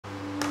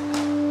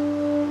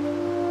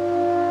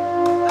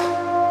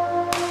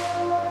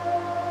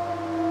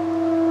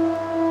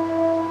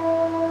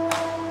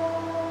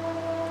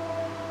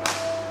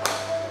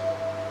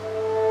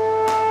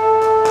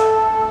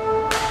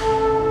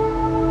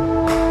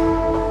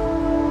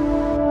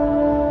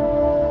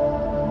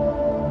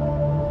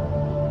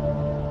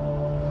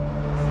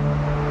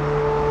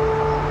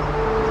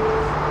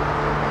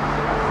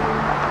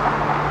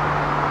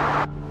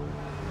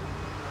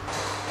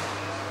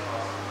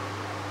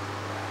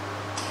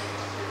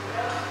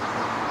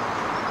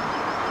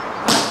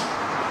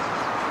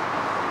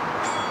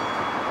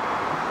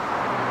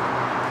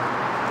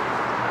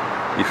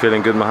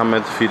Feeling good,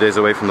 Mohammad? A few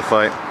days away from the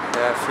fight.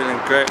 Yeah, feeling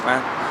great,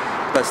 man.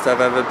 Best I've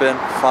ever been,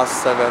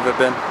 fastest I've ever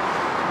been.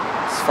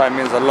 This fight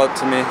means a lot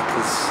to me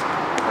because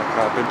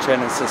I've been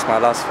training since my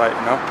last fight,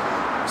 you know,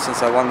 since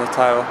I won the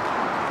title,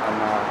 and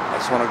I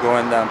just want to go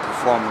in there and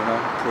perform, you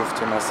know, prove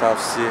to myself,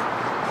 see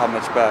how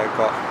much better I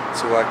got,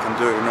 see what I can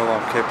do, you know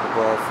what I'm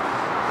capable of,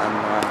 and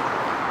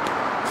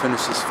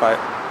finish this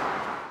fight.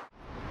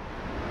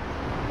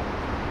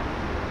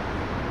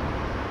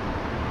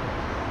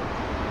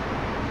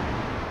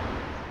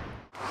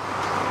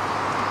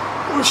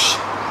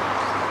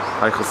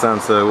 Hi Hassan,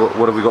 so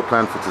what have we got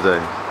planned for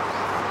today?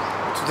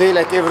 Today,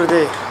 like every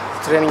day,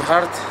 training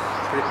hard,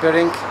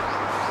 preparing.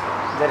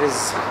 There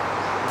is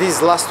this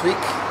last week.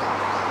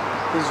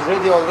 He's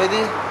ready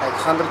already, like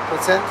 100%,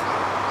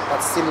 but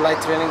still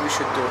light training we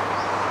should do.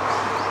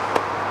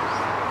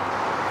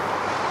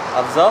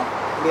 Afzal?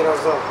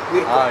 Mirazal.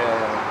 Yeah.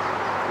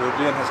 You'll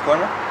be in his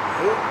corner?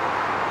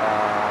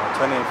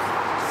 26,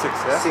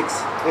 yeah? 6.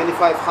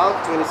 25 half,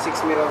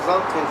 26 Mirazal,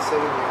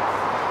 27 Mirazal.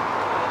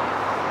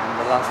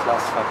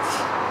 Last fight.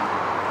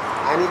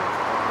 I need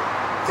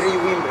 3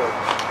 win, bro.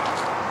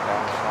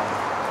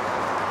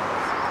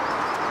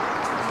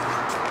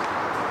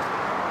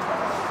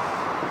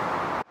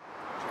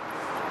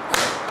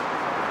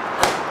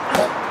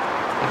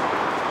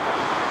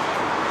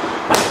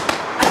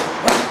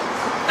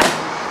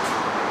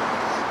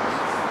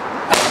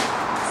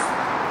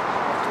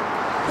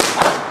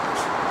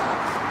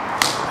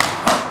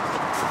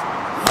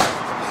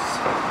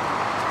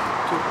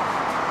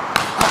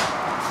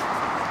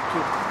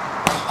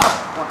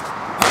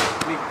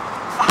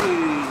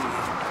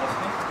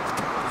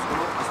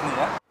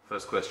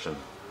 First question,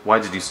 why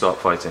did you start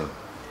fighting?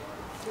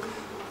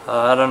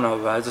 I don't know,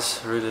 but I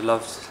just really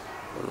loved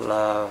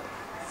I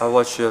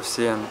watched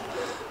UFC and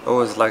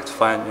always liked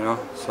fighting, you know,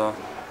 so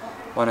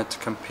wanted to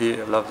compete.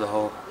 I love the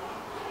whole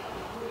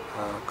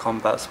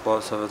combat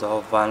sports of it, the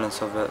whole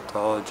violence of it, the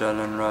whole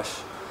adrenaline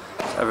rush,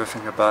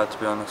 everything about it, to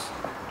be honest.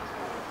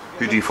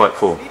 Who do you fight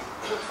for?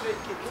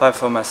 Fight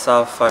for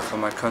myself, fight for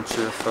my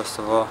country first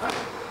of all,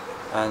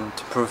 and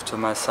to prove to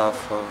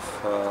myself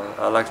of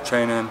I like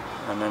training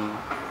and then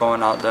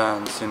going out there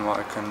and seeing what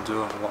I can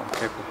do and what I'm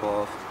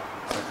capable of,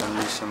 so I can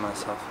unleash in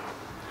myself.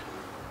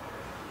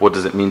 What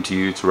does it mean to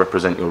you to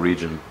represent your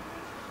region?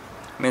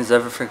 It means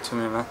everything to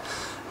me, man.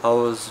 I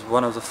was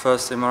one of the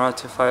first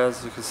Emirati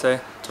fighters, you could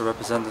say, to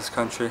represent this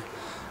country.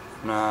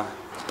 And, I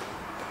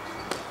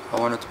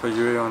wanted to put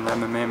UAE on the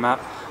MMA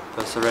map,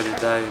 but it's already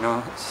there, you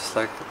know. It's just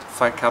like the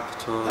fight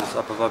capital is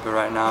Abu Dhabi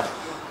right now,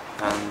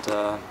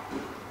 and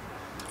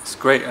it's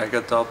great. I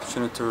get the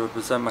opportunity to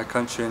represent my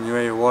country in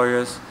UAE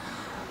Warriors,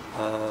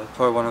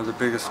 probably one of the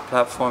biggest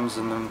platforms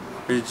in the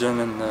region,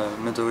 in the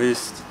Middle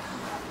East,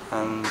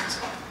 and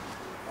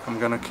I'm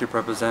gonna keep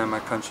representing my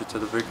country to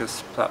the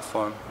biggest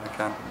platform I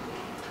can.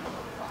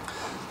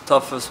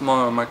 Toughest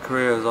moment of my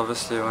career is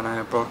obviously when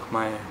I broke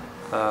my,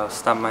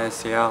 stabbed my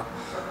ACL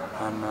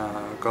and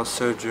got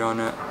surgery on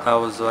it. That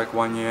was like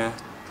 1 year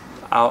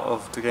out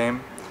of the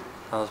game.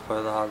 That was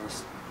probably the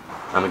hardest.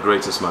 And the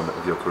greatest moment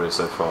of your career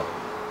so far?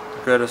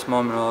 The greatest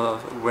moment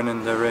of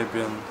winning the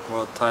Arabian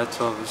world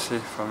title, obviously,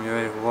 from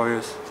UAE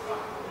Warriors.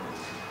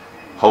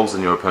 Holes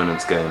in your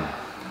opponent's game?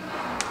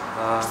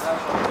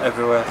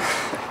 Everywhere.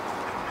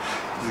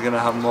 He's gonna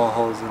have more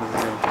holes in his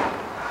game.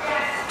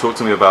 Talk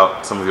to me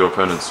about some of your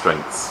opponent's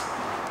strengths.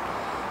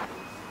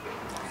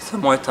 He's a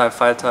Muay Thai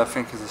fighter, I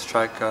think he's a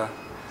striker.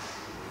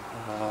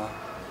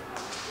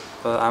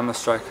 But I'm a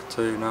striker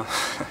too, you know.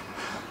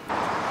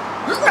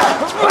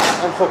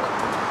 And hook.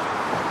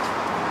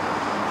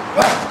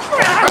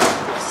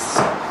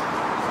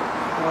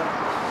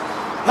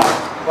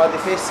 Body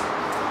face.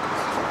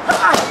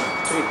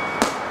 3.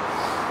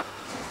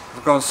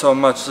 I've grown so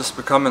much. Just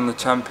becoming the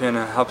champion,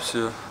 it helps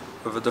you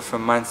with a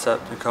different mindset.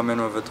 You come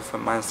in with a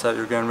different mindset.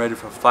 You're getting ready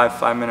for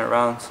 5-minute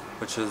rounds,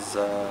 which is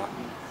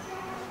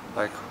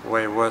like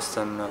way worse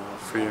than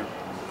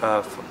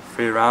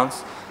 3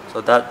 rounds. So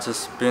that,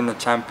 just being the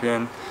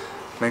champion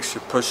makes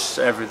you push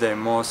every day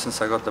more. Since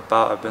I got the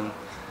bout, I've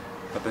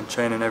been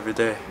training every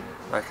day.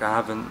 Like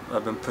I've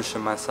been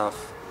pushing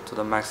myself to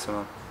the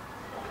maximum.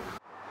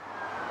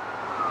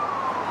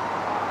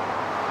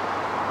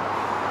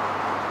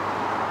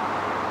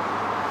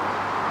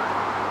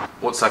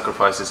 What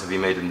sacrifices have you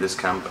made in this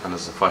camp and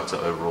as a fighter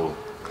overall?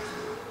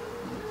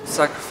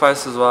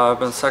 Sacrifices, well, I've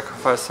been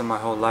sacrificing my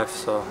whole life,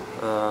 so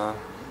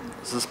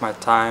this is my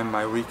time,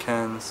 my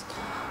weekends,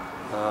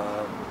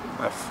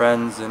 my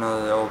friends, you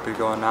know, they all be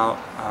going out.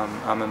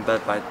 I'm in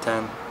bed by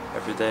 10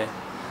 every day.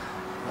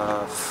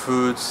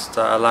 Foods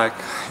that I like,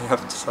 you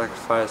have to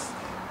sacrifice.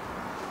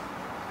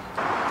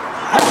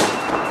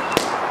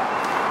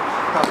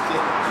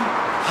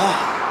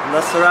 And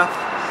that's the wrap.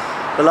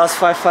 The last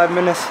 5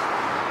 minutes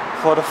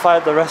before the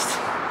fight, the rest,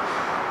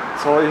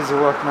 it's all easy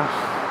work now.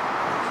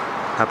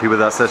 Happy with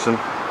that session?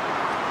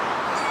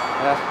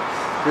 Yeah,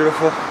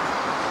 beautiful,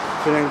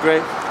 feeling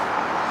great.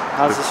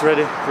 I was just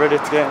ready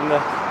to get in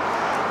there,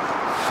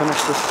 finish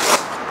this.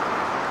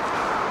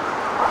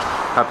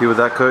 Happy with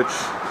that, coach?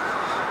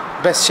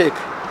 Best shape.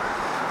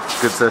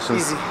 Good sessions?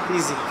 Easy,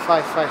 easy.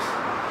 5.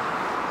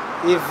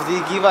 If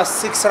they give us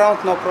 6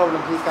 rounds, no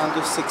problem. He can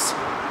do 6.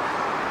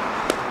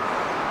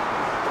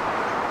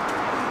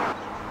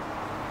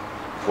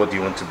 What do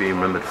you want to be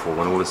remembered for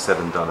when all is said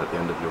and done at the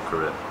end of your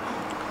career?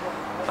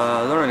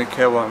 I don't really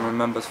care what I'm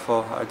remembered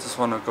for. I just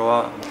want to go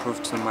out and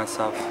prove to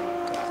myself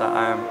that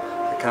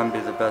I can be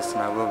the best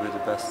and I will be the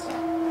best.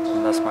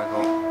 And that's my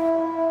goal.